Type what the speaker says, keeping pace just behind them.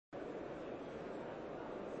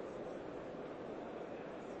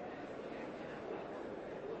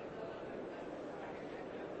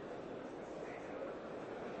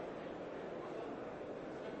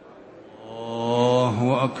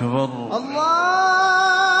أكبر.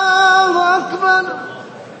 الله أكبر.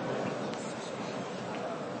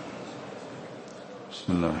 بسم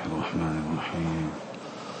الله الرحمن الرحيم.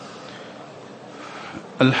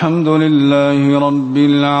 الحمد لله رب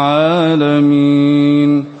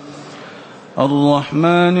العالمين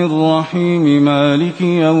الرحمن الرحيم مالك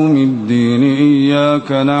يوم الدين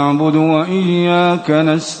إياك نعبد وإياك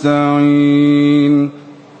نستعين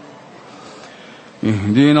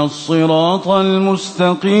اهدنا الصراط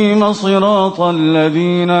المستقيم صراط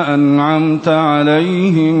الذين أنعمت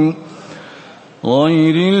عليهم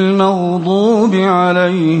غير المغضوب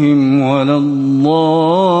عليهم ولا الضالين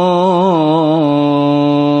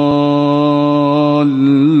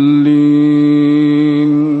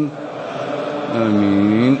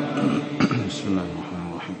آمين. بسم الله الرحمن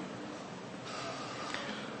الرحيم.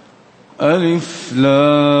 ألف لام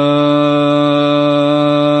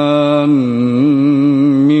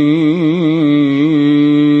ميم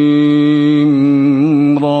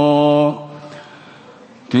را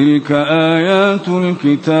تلك آيات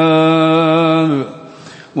الكتاب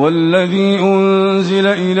والذي أنزل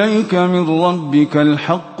إليك من ربك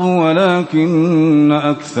الحق ولكن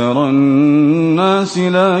أكثر الناس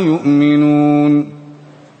لا يؤمنون.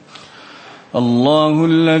 الله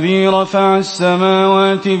الذي رفع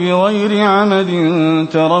السماوات بغير عمد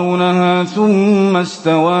ترونها ثم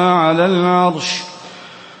استوى على العرش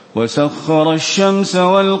وسخر الشمس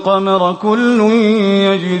والقمر كل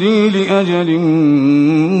يجري لأجل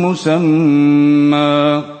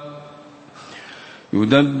مسمى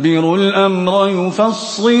يدبر الأمر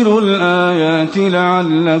يفصل الآيات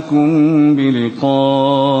لعلكم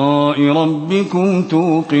بلقاء ربكم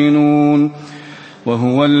توقنون.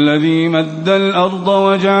 وهو الذي مد الأرض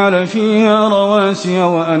وجعل فيها رواسي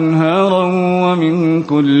وأنهارا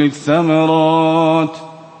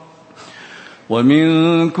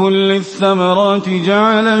ومن كل الثمرات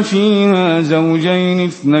جعل فيها زوجين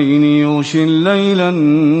اثنين يغشي الليل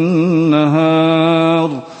النهار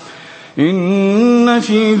إن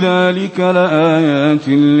في ذلك لآيات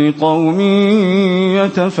لقوم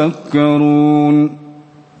يتفكرون.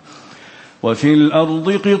 وفي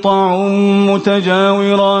الأرض قطع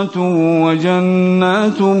متجاورات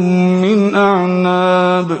وجنات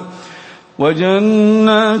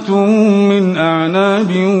من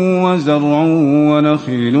أعناب وزرع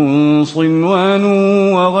ونخيل صنوان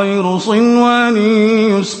وغير صنوان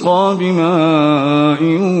يسقى بماء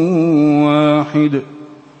واحد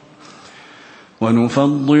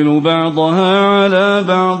ونفضل بعضها على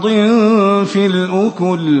بعض في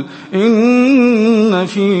الأكل إن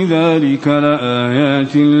في ذلك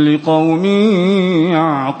لآيات لقوم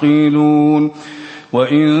يعقلون.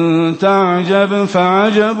 وإن تعجب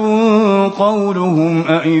فعجب قولهم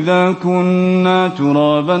أإذا كنا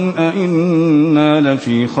ترابا أإنا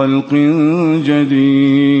لفي خلق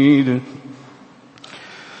جديد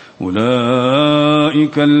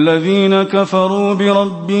أولئك الذين كفروا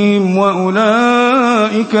بربهم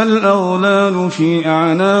وأولئك الأغلال في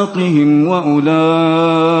أعناقهم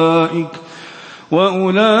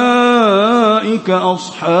وأولئك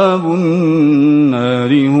أصحاب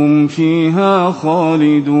النار هم فيها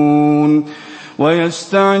خالدون.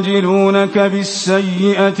 ويستعجلونك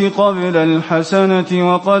بالسيئة قبل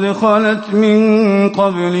الحسنة وقد خلت من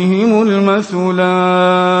قبلهم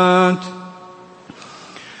المثلات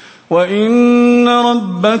وإن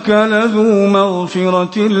ربك لذو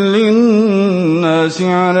مغفرة للناس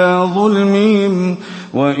على ظلمهم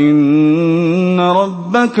وإن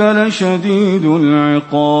ربك لشديد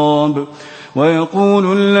العقاب.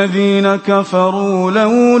 ويقول الذين كفروا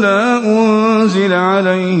لولا أنزل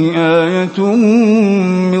عليه آية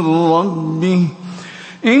من ربه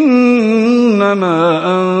إنما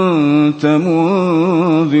أنت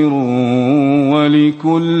منذر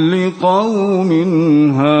ولكل قوم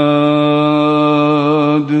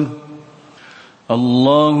هاد.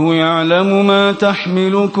 الله يعلم ما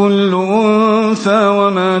تحمل كل أنثى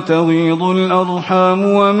وما تغيض الأرحام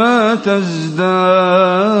وما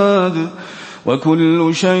تزداد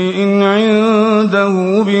وكل شيء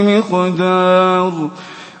عنده بمقدار.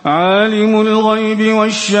 عالم الغيب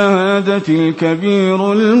والشهادة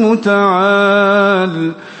الكبير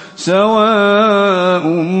المتعال. سواء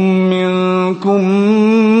منكم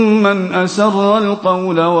من أسر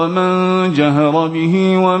القول ومن جهر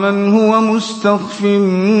به ومن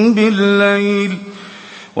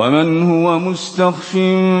هو مستخف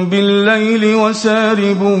بالليل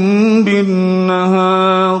وسارب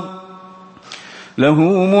بالنهار. له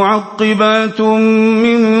معقبات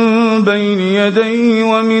من بين يديه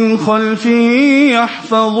ومن خلفه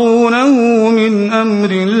يحفظونه من أمر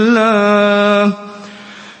الله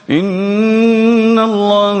إن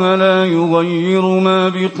الله لا يغير ما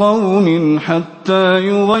بقوم حتى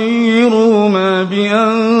يغيروا ما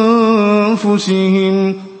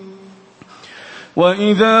بأنفسهم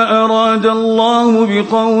وإذا أراد الله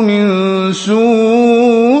بقوم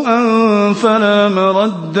سوءا فلا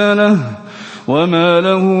مرد له وما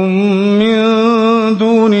لهم من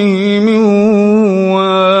دونه من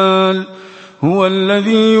وال هو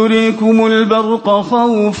الذي يريكم البرق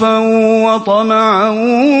خوفا وطمعا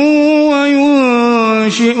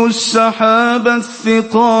وينشئ السحاب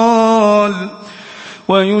الثقال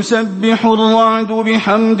ويسبح الرعد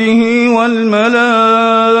بحمده والملائكة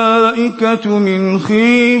من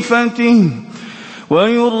خيفته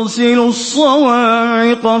ويرسل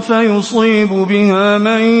الصواعق فيصيب بها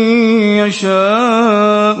من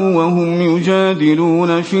يشاء وهم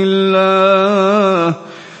يجادلون في الله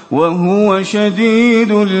وهو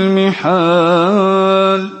شديد المحال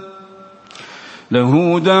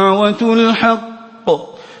له دعوة الحق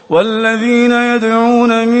والذين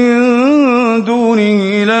يدعون من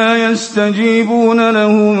دونه لا يستجيبون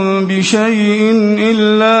لهم بشيء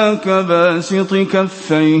إلا كباسط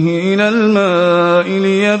كفيه إلى الماء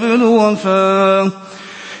ليبلغ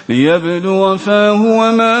فاه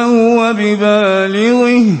وما هو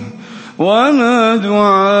ببالغه وما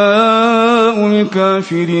دعاء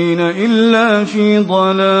الكافرين إلا في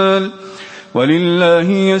ضلال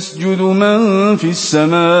ولله يسجد من في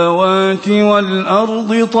السماوات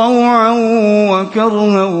والأرض طوعا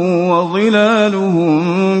وكرها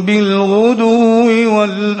وظلالهم بالغدو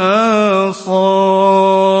والآصال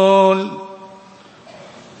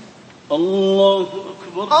الله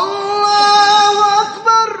أكبر الله أكبر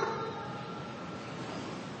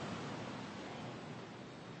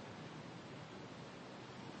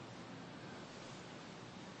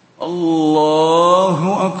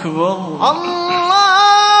الله أكبر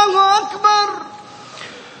الله أكبر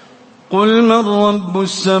قل من رب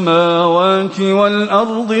السماوات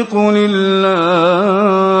والأرض قل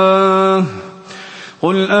الله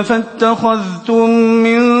قل أفاتخذتم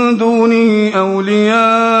من دونه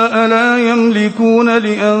أولياء لا يملكون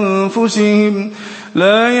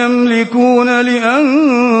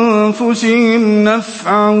لأنفسهم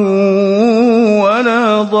نفعا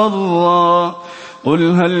ولا ضرا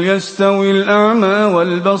قل هل يستوي الأعمى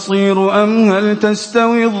والبصير أم هل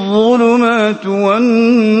تستوي الظلمات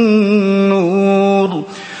والنور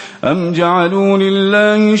أم جعلوا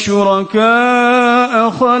لله شركاء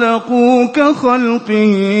خلقوا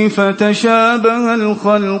كخلقه فتشابه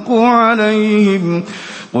الخلق عليهم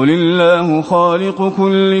قل الله خالق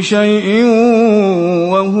كل شيء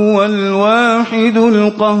وهو الواحد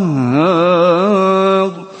القهار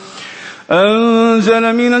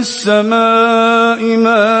أنزل من السماء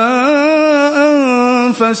ماء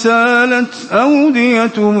فسالت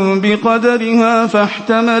أودية بقدرها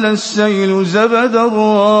فاحتمل السيل زبدا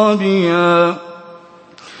رابيا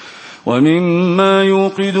ومما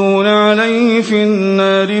يوقدون عليه في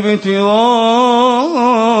النار ابتغاء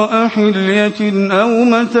حلية أو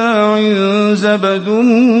متاع زبد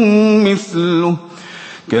مثله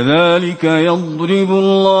كذلك يضرب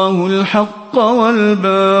الله الحق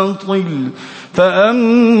والباطل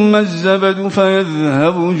فأما الزبد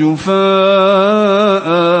فيذهب جفاء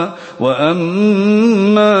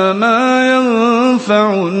وأما ما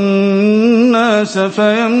ينفع الناس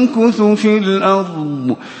فيمكث في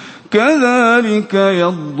الأرض كذلك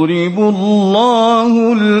يضرب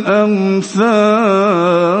الله الأمثال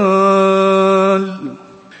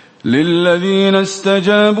للذين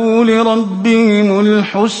استجابوا لربهم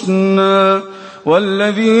الحسنى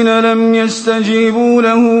والذين لم يستجيبوا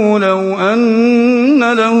له لو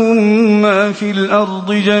أن لهم ما في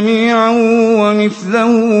الأرض جميعا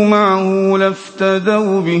ومثله معه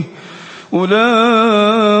لافتدوا به أولئك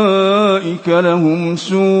لهم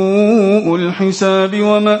سوء الحساب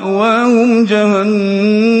ومأواهم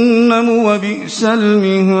جهنم وبئس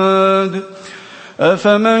المهاد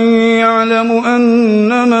أفمن يعلم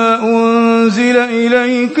أنما أنزل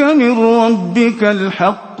إليك من ربك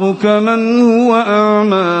الحق كمن هو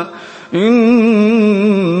أعمى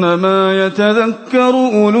إنما يتذكر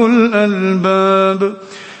أولو الألباب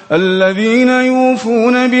الذين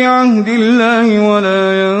يوفون بعهد الله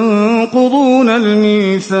ولا ينقضون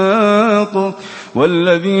الميثاق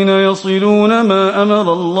والذين يصلون ما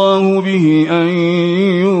أمر الله به أن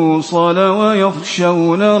يوصل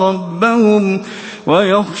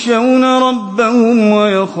ويخشون ربهم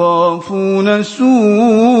ويخافون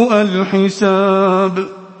سوء الحساب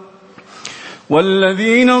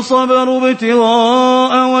والذين صبروا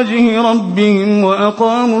ابتغاء وجه ربهم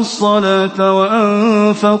وأقاموا الصلاة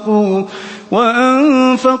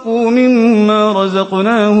وأنفقوا مما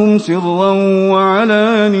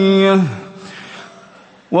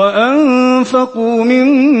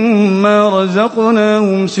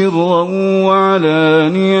رزقناهم سرا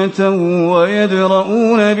وعلانية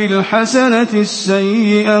ويدرؤون بالحسنة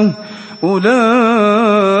السيئة أولئك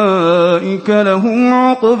لهم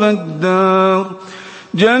عقبى الدار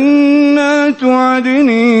جنات عدن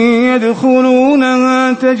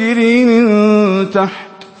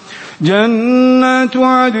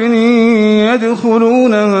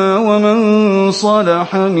يدخلونها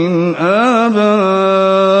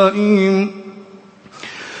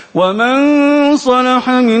ومن صلح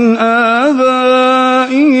من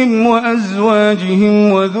آبائهم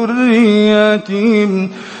وأزواجهم وذرياتهم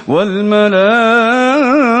والملائكة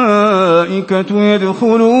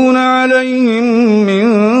يدخلون عليهم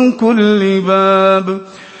من كل باب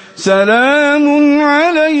سلام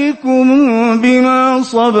عليكم بما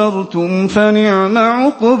صبرتم فنعم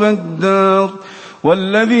عقبى الدار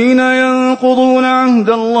والذين ينقضون عهد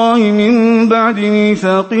الله من بعد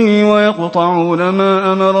ميثاقه ويقطعون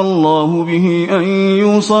ما أمر الله به أن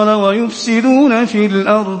يوصل ويفسدون في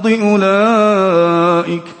الأرض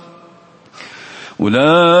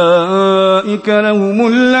أولئك لهم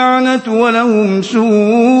اللعنة ولهم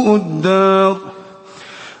سوء الدار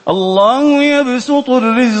الله يبسط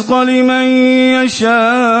الرزق لمن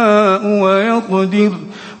يشاء ويقدر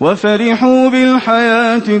وفرحوا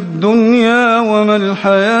بالحياة الدنيا وما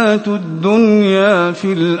الحياة الدنيا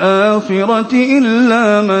في الآخرة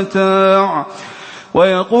إلا متاع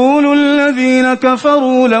ويقول الذين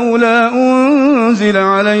كفروا لولا أنزل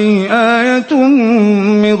عليه آية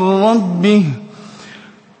من ربه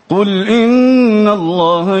قل إن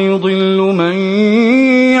الله يضل من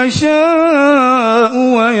يشاء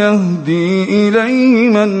ويهدي إليه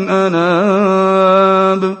من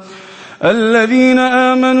أناب الذين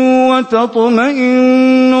آمنوا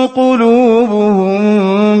وتطمئن قلوبهم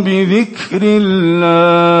بذكر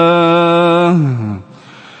الله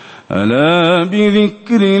ألا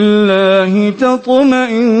بذكر الله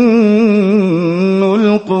تطمئن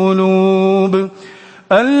القلوب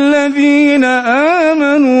الذين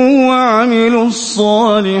آمنوا وعملوا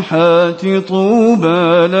الصالحات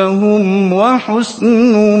طوبى لهم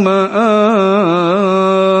وحسن مآب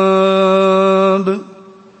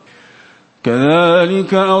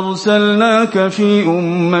كذلك أرسلناك في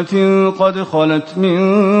أمة قد خلت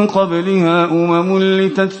من قبلها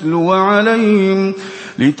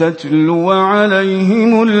لتتلو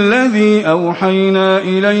عليهم الذي أوحينا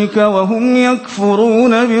إليك وهم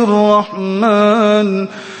يكفرون بالرحمن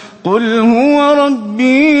قل هو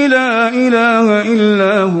ربي لا إله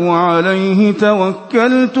إلا هو عليه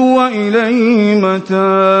توكلت وإليه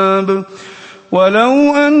متاب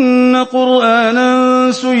ولو أن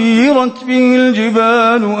قرآنا سيرت به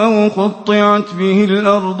الجبال أو قطعت به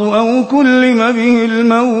الأرض أو كلم به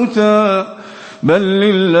الموتى بل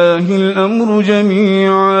لله الأمر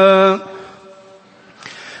جميعا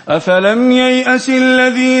أفلم ييأس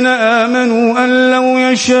الذين آمنوا أن لو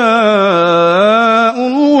يشاء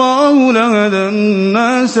الله لهدى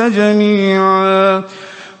الناس جميعا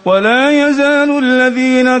ولا يزال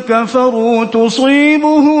الذين كفروا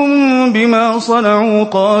تصيبهم بما صنعوا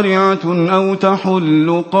قارعة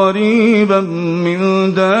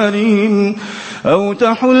أو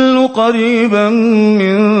تحل قريبا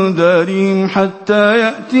من دارهم حتى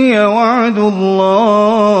يأتي وعد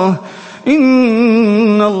الله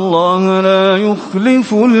إن الله لا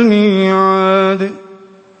يخلف الميعاد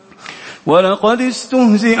ولقد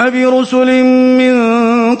استهزئ برسل من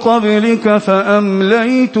قبلك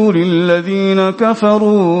فأمليت للذين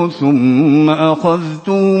كفروا ثم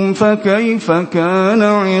أخذتهم فكيف كان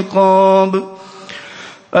عقاب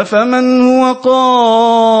أفمن هو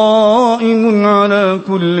قائم على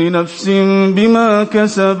كل نفس بما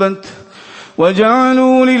كسبت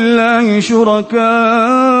وجعلوا لله شركاء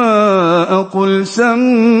قل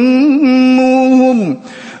سموهم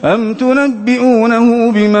أم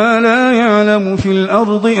تنبئونه بما لا يعلم في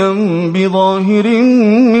الأرض أم بظاهر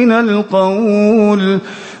من القول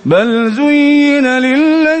بل زين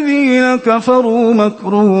للذين كفروا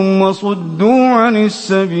مكرهم وصدوا عن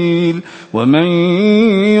السبيل ومن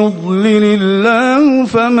يضلل الله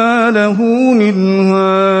فما له من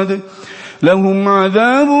هاد لهم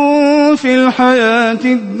عذاب في الحياة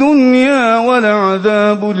الدنيا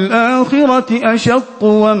ولعذاب الآخرة أشق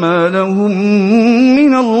وما لهم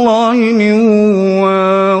من الله من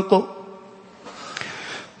واق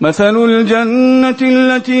مثل الجنة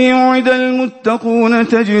التي يعد المتقون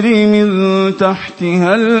تجري من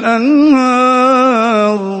تحتها الأنهار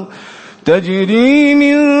تجري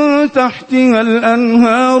من تحتها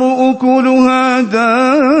الأنهار أكلها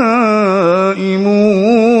دائم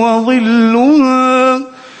وظلها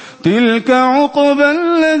تلك عقبى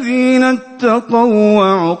الذين اتقوا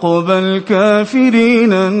وعقبى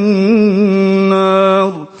الكافرين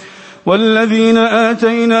النار والذين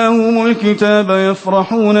آتيناهم الكتاب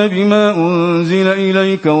يفرحون بما أنزل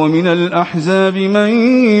إليك ومن الأحزاب من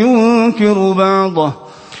ينكر بعضه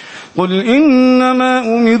قل إنما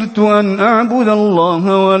أمرت أن أعبد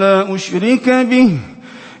الله ولا أشرك به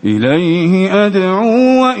إليه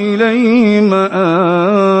أدعو وإليه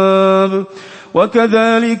مآب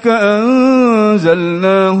وكذلك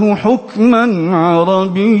أنزلناه حكما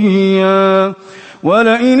عربيا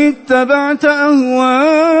ولئن اتبعت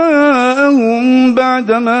أهواءهم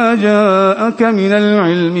بعدما جاءك من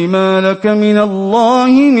العلم ما لك من الله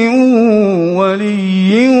من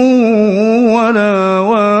ولي ولا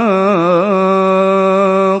واق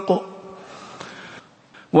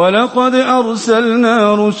ولقد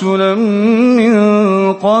أرسلنا رسلا من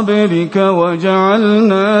قبلك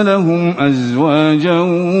وجعلنا لهم أزواجا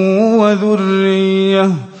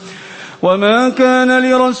وذرية وما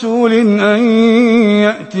كان لرسول أن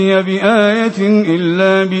يأتي بآية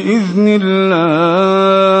إلا بإذن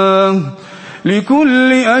الله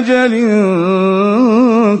لكل أجل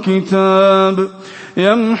كتاب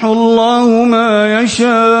يمحو الله ما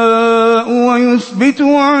يشاء ويثبت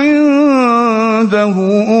وعنده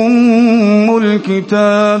أم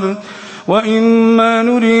الكتاب وإما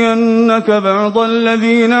نرينك بعض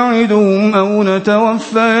الذي نعدهم أو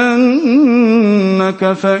نتوفينك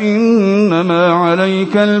فإنما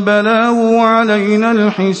عليك البلاغ وعلينا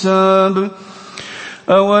الحساب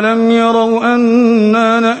أولم يروا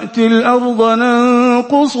أنا نأتي الأرض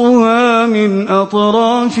ننقصها من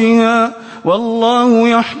أطرافها والله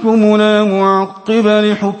يحكم لا معقب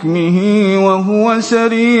لحكمه وهو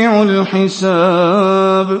سريع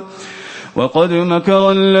الحساب وقد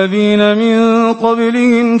مكر الذين من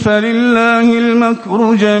قبلهم فلله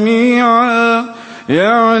المكر جميعا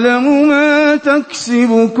يعلم ما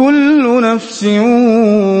تكسب كل نفس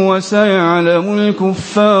وسيعلم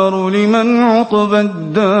الكفار لمن عقبى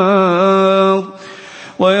الدار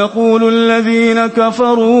ويقول الذين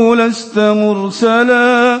كفروا لست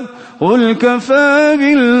مرسلا قل كفى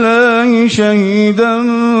بالله شهيدا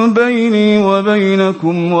بيني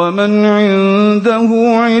وبينكم ومن عنده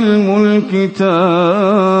علم الكتاب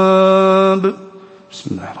بسم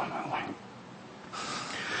الله الرحمن الرحيم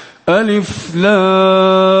ألف لام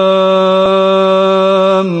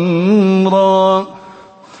را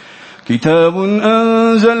كتاب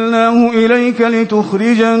أنزلناه إليك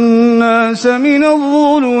لتخرج الناس من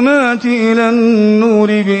الظلمات إلى النور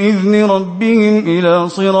بإذن ربهم إلى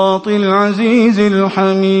صراط العزيز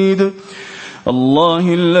الحميد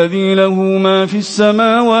الله الذي له ما في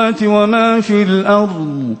السماوات وما في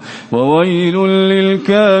الأرض وويل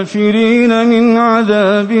للكافرين من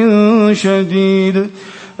عذاب شديد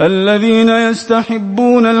الذين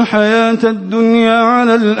يستحبون الحياة الدنيا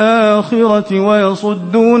على الآخرة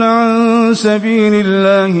ويصدون عن سبيل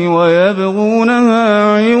الله ويبغونها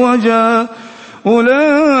عوجا أولئك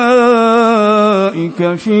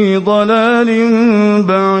في ضلال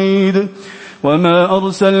بعيد وما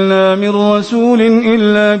أرسلنا من رسول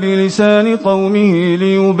إلا بلسان قومه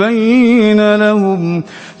ليبين لهم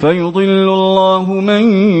فيضل الله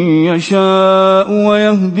من يشاء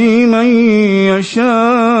ويهدي من يشاء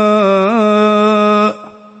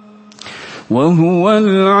وهو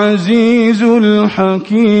العزيز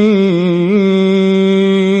الحكيم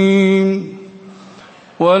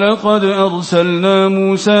ولقد أرسلنا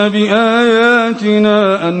موسى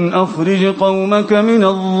بآياتنا أن أخرج قومك من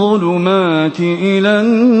الظلمات إلى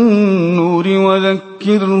النور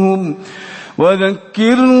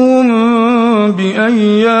وذكرهم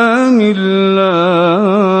بأيام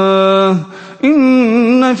الله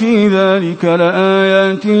إن في ذلك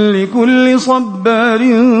لآيات لكل صبار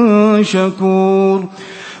شكور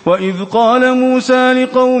وإذ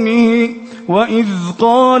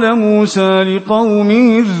قال موسى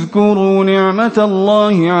لقومه اذكروا نعمة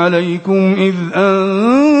الله عليكم إذ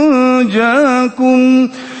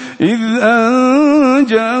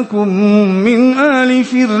أنجاكم من آل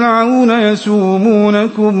فرعون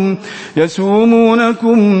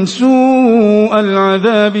يسومونكم سوء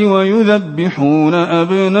العذاب ويذبحون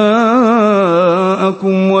أبناءكم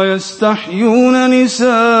ويستحيون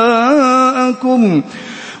نساءكم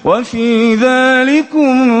وفي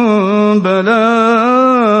ذلكم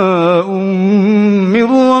بلاء من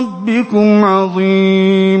ربكم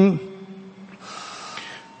عظيم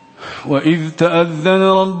وإذ تأذن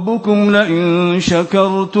ربكم لئن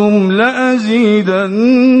شكرتم لأزيدنكم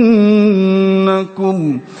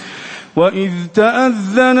وإذ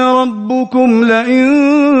تأذن ربكم لئن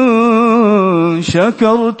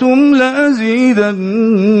شكرتم لأزيدنكم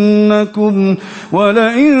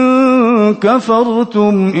ولئن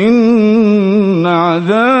كفرتم إن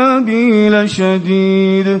عذابي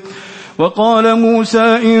لشديد. وقال موسى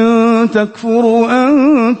إن تكفروا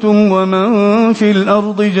أنتم ومن في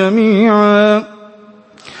الأرض جميعا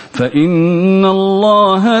فإن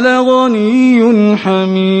الله لغني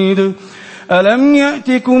حميد. ألم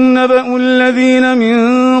يأتكم نبأ الذين من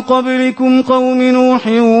قبلكم قوم نوح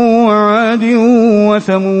وعاد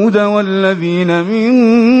وثمود والذين من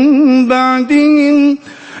بعدهم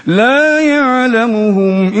لا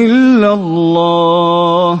يعلمهم إلا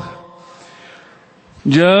الله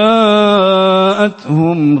جاءتهم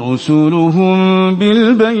رسلهم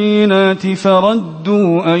بالبينات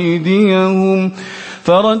فردوا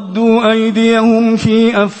أيديهم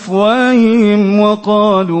في أفواههم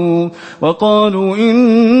وقالوا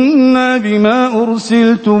إنا بما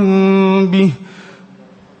أرسلتم به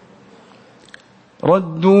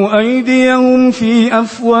ردوا أيديهم في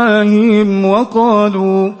أفواههم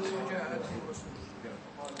وقالوا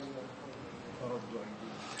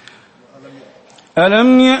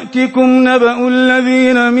ألم يأتكم نبأ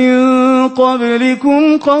الذين من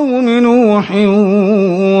قبلكم قوم نوح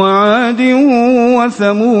وعاد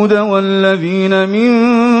وثمود والذين من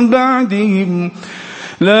بعدهم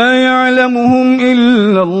لا يعلمهم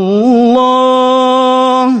إلا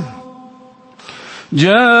الله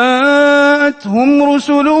جاءتهم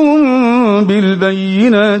رسلهم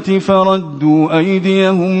بالبينات فردوا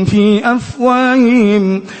أيديهم في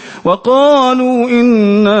أفواههم وقالوا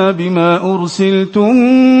إنا بما أرسلتم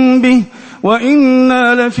به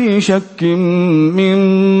وإنا لفي شك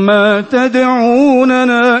مما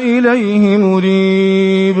تدعوننا إليه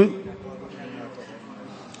مريب.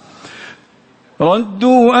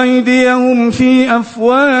 ردوا أيديهم في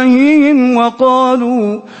أفواههم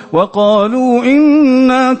وقالوا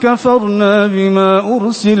إنا كفرنا بما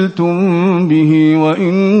أرسلتم به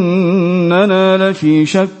وإننا لفي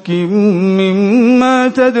شك مما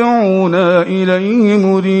تدعونا إليه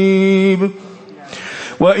مريب.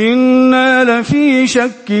 وإنا لفي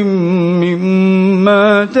شك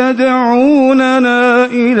مما تدعوننا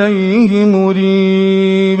إليه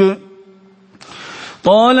مريب.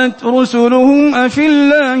 قالت رسلهم أفي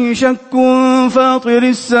الله شك فاطر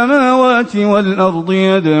السماوات والأرض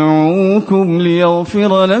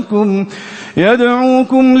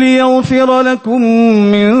يدعوكم ليغفر لكم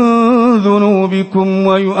من ذنوبكم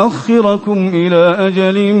ويؤخركم إلى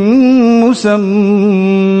أجل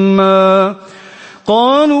مسمى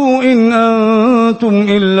قالوا إن أنتم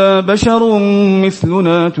إلا بشر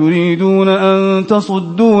مثلنا تريدون أن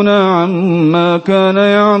تصدونا عما كان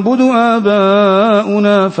يعبد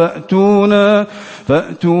آباؤنا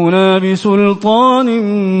فأتونا بسلطان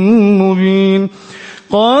مبين.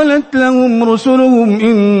 قالت لهم رسلهم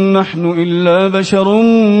إن نحن إلا بشر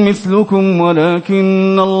مثلكم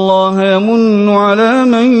ولكن الله يمن على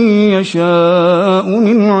من يشاء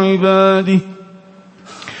من عباده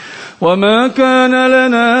وما كان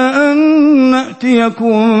لنا أن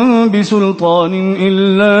نأتيكم بسلطان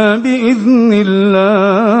إلا بإذن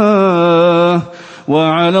الله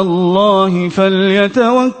وعلى الله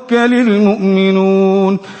فليتوكل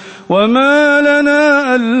المؤمنون. وما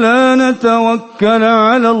لنا ألا نتوكل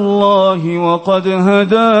على الله وقد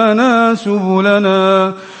هدانا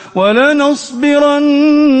سبلنا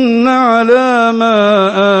ولنصبرن على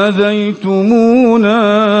ما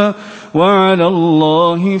آذيتمونا وعلى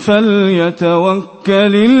الله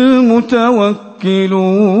فليتوكل المتوكلون.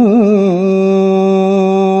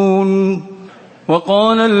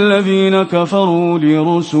 وقال الذين كفروا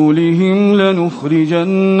لرسلهم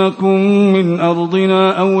لنخرجنكم من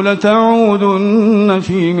أرضنا أو لتعودن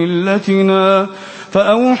في ملتنا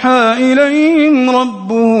فأوحى إليهم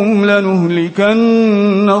ربهم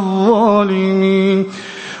لنهلكن الظالمين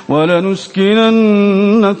ولنسكننكم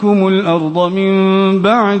الأرض من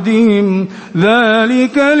بعدهم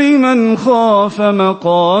ذلك لمن خاف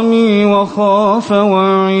مقامي وخاف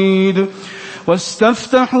وعيد.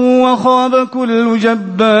 واستفتحوا وخاب كل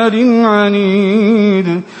جبار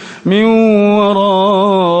عنيد من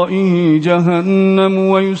ورائه جهنم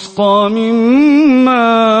ويسقى من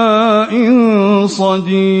ماء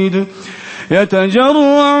صديد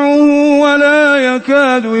يتجرعه ولا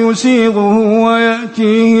يكاد يسيغه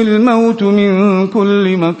ويأتيه الموت من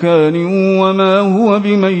كل مكان وما هو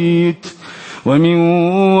بميت ومن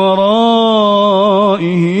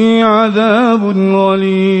ورائه عذاب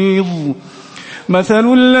غليظ.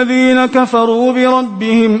 مثل الذين كفروا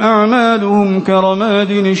بربهم أعمالهم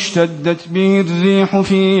كرماد اشتدت به الريح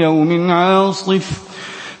في يوم عاصف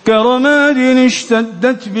كرماد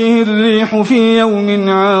اشتدت به الريح في يوم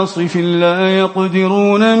عاصف لا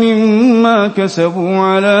يقدرون مما كسبوا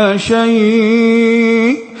على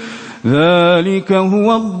شيء ذلك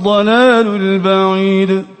هو الضلال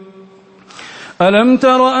البعيد ألم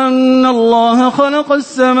تر أن الله خلق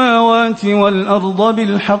السماوات والأرض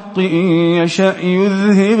بالحق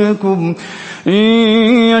إن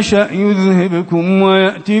يشأ يذهبكم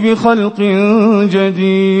ويأتي بخلق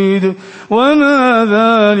جديد وما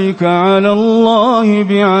ذلك على الله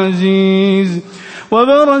بعزيز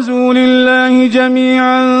وبرزوا لله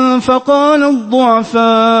جميعا فقال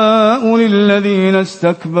الضعفاء للذين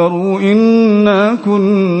استكبروا إنا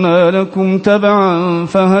كنا لكم تبعا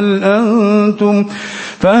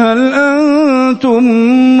فهل أنتم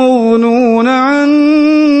مغنون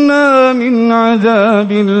عنا من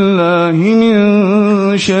عذاب الله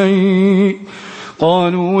من شيء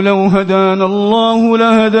قالوا لو هدانا الله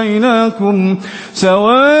لهديناكم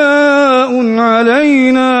سواء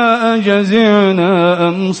علينا أجزعنا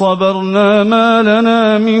أم صبرنا ما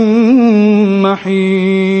لنا من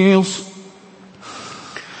محيص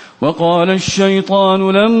وقال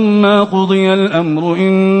الشيطان لما قضي الأمر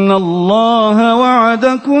إن الله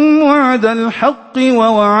وعدكم وعد الحق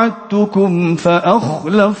ووعدتكم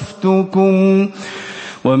فأخلفتكم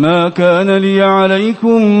وما كان لي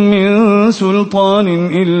عليكم من سلطان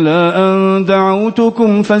إلا أن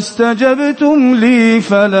دعوتكم فاستجبتم لي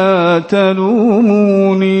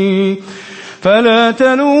فلا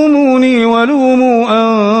تلوموني ولوموا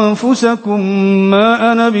أنفسكم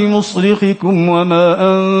ما أنا بمصرخكم وما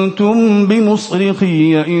أنتم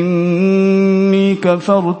بمصرخي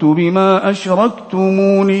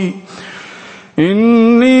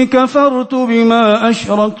إني كفرت بما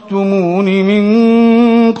أشركتموني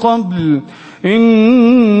من قبل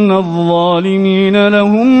إن الظالمين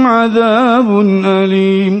لهم عذاب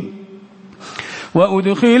أليم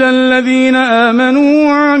وأدخل الذين آمنوا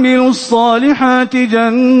وعملوا الصالحات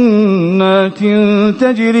جنات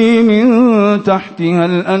تجري من تحتها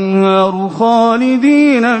الأنهار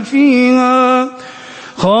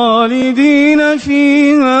خالدين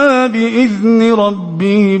فيها بإذن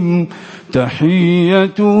ربهم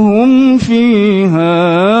تحيتهم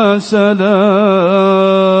فيها سلام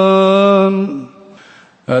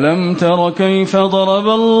ألم تر كيف ضرب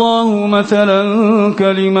الله مثلا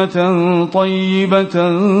كلمة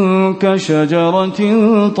طيبة كشجرة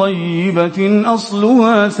طيبة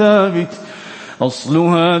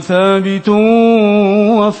أصلها ثابت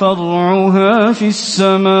وفرعها في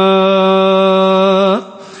السماء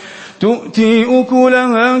تؤتي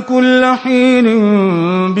أكلها كل حين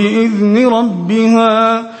بإذن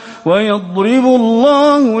ربها ويضرب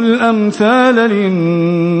الله الأمثال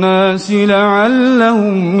للناس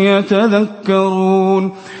لعلهم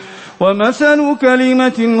يتذكرون ومثل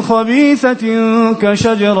كلمة خبيثة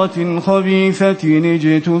كشجرة خبيثة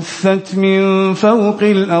اجتثت من فوق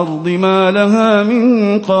الأرض ما لها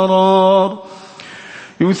من قرار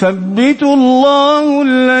يثبت الله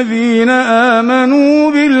الذين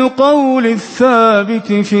آمنوا بالقول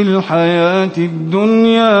الثابت في الحياة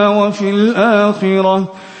الدنيا وفي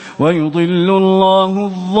الآخرة ويضل الله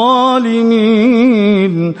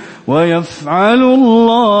الظالمين ويفعل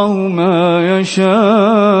الله ما يشاء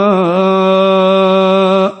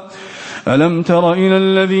ألم تر إلى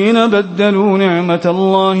الذين بدلوا نعمة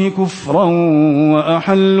الله كفرا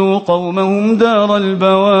وأحلوا قومهم دار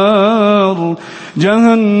البوار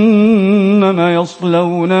جهنم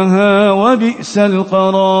يصلونها وبئس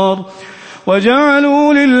القرار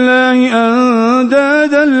وجعلوا لله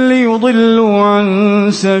أندادا ليضلوا عن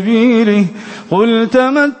سبيله قل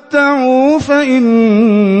تمتعوا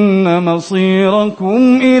فإن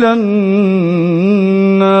مصيركم إلى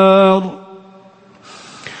النار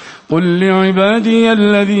قل لعبادي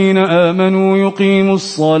الذين آمنوا يقيموا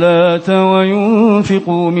الصلاة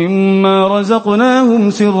وينفقوا مما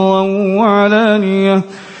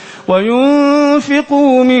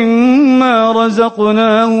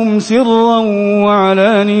رزقناهم سرا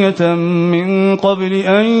وعلانية من قبل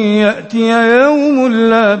أن يأتي يوم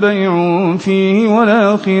لا بيع فيه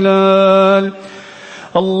ولا خلال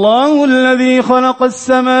الله الذي خلق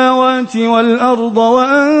السماوات والأرض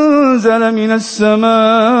وأنزل من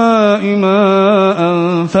السماء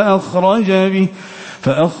ماء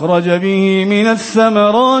فأخرج به من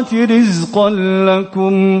الثمرات رزقا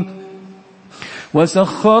لكم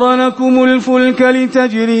وسخر لكم الفلك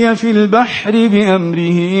لتجري في البحر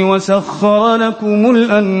بأمره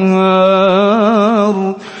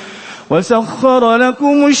وسخر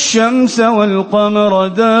لكم الشمس والقمر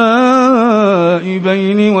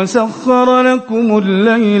دائبين وسخر لكم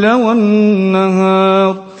الليل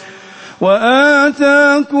والنهار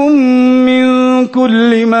وآتاكم من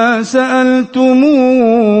كل ما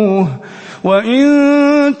سألتموه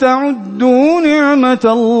وإن تعدوا نعمة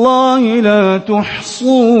الله لا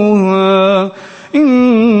تحصوها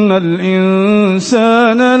إن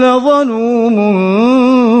الإنسان لظلوم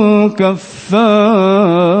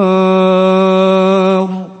كفار.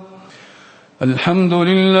 الحمد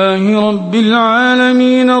لله رب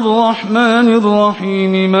العالمين الرحمن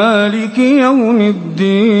الرحيم مالك يوم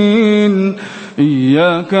الدين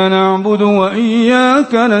إياك نعبد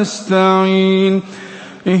وإياك نستعين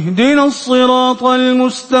اهدنا الصراط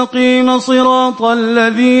المستقيم صراط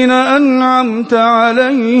الذين أنعمت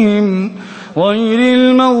عليهم غير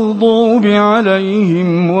المغضوب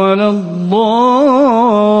عليهم ولا الضالين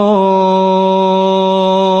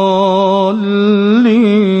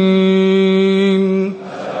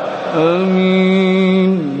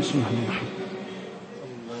آمين.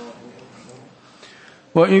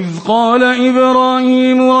 وإذ قال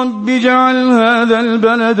إبراهيم رب اجعل هذا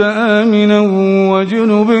البلد آمنا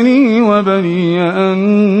واجنبني وبني أن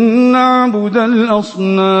نعبد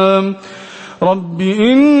الأصنام رب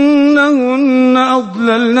إنهن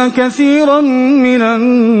أضللن كثيرا من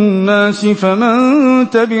الناس فمن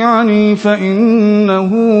تبعني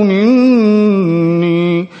فإنه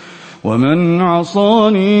مني ومن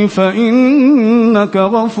عصاني فإنك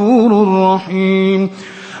غفور رحيم.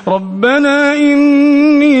 ربنا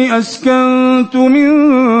إني أسكنت من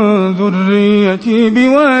ذريتي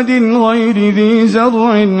بواد غير ذي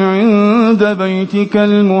زرع عند بيتك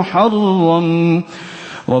المحرم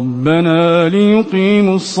ربنا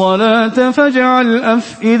ليقيموا الصلاة فاجعل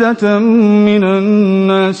أفئدة من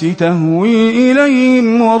الناس تهوي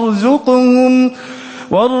إليهم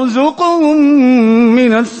وارزقهم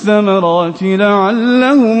من الثمرات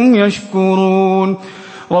لعلهم يشكرون.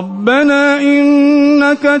 ربنا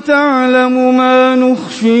إنك تعلم ما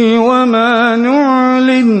نخفي وما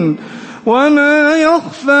نعلن وما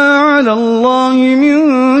يخفى على الله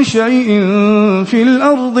من شيء في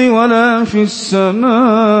الأرض ولا في السماء.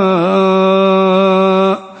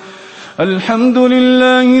 الحمد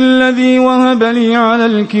لله الذي وهب لي على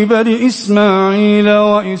الكبر إسماعيل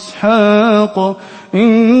وإسحاق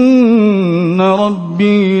إن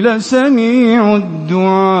ربي لسميع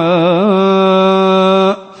الدعاء.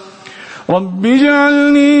 رب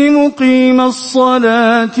اجعلني مقيم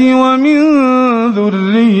الصلاة ومن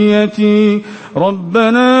ذريتي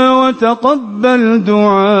ربنا وتقبل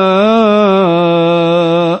دعاء.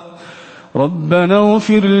 ربنا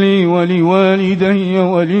اغفر لي ولوالدي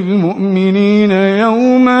وللمؤمنين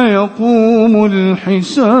يوم يقوم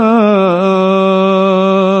الحساب.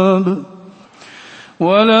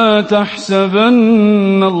 ولا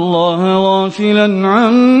تحسبن الله غافلا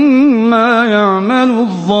عما يعمل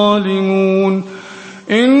الظالمون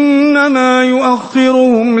إنما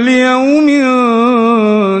يؤخرهم ليوم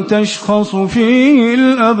تشخص فيه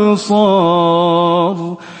الأبصار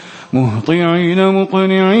مهطعين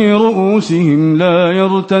مقنعي رؤوسهم لا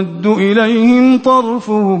يرتد إليهم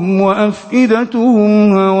طرفهم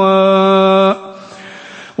وأفئدتهم هواء.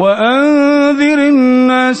 وأنذر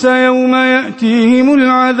الناس يوم يأتيهم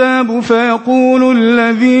العذاب فيقول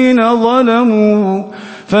الذين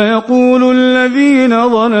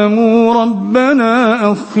ظلموا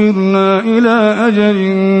ربنا أخرنا إلى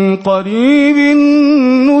أجل قريب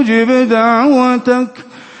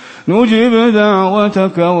نجب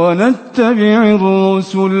دعوتك ونتبع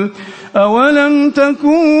الرسل أولم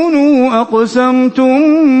تكونوا أقسمتم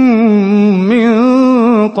من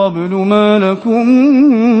قبل ما لكم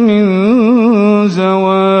من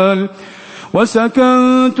زوال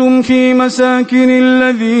وسكنتم في مساكن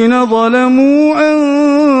الذين ظلموا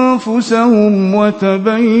أنفسهم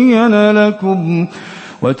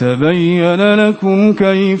وتبين لكم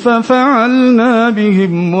كيف فعلنا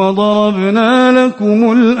بهم وضربنا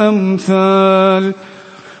لكم الأمثال.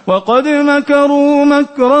 وقد مكروا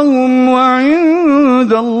مكرهم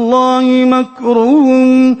وعند الله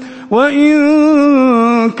مكرهم وإن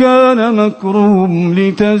كان مكرهم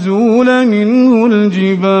لتزول منه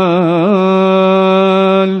الجبال.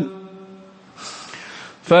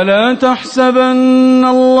 فلا تحسبن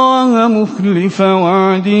الله مخلف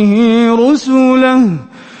وعده رسله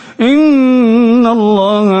إن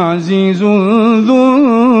الله عزيز ذو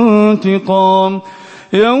انتقام.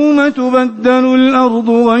 يوم تبدل الأرض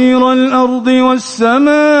غير الأرض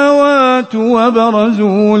والسماوات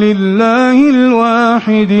وبرزوا لله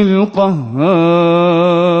الواحد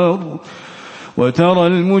القهار. وترى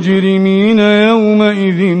المجرمين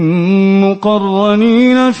يومئذ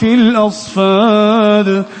مقرنين في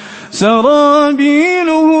الأصفاد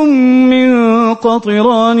سرابيلهم من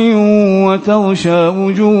قطران وتغشى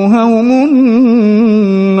وجوههم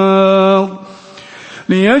النار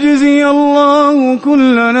ليجزي الله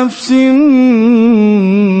كل نفس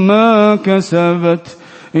ما كسبت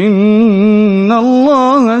إن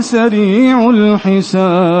الله سريع الحساب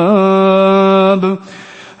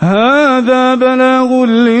هذا بلاغ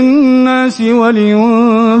للناس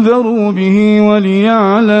ولينذروا به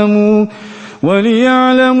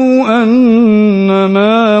وليعلموا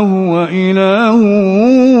أنما هو إله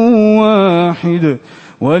واحد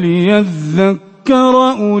وليذكر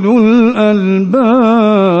أولو الألباب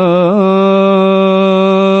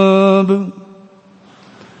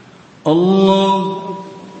الله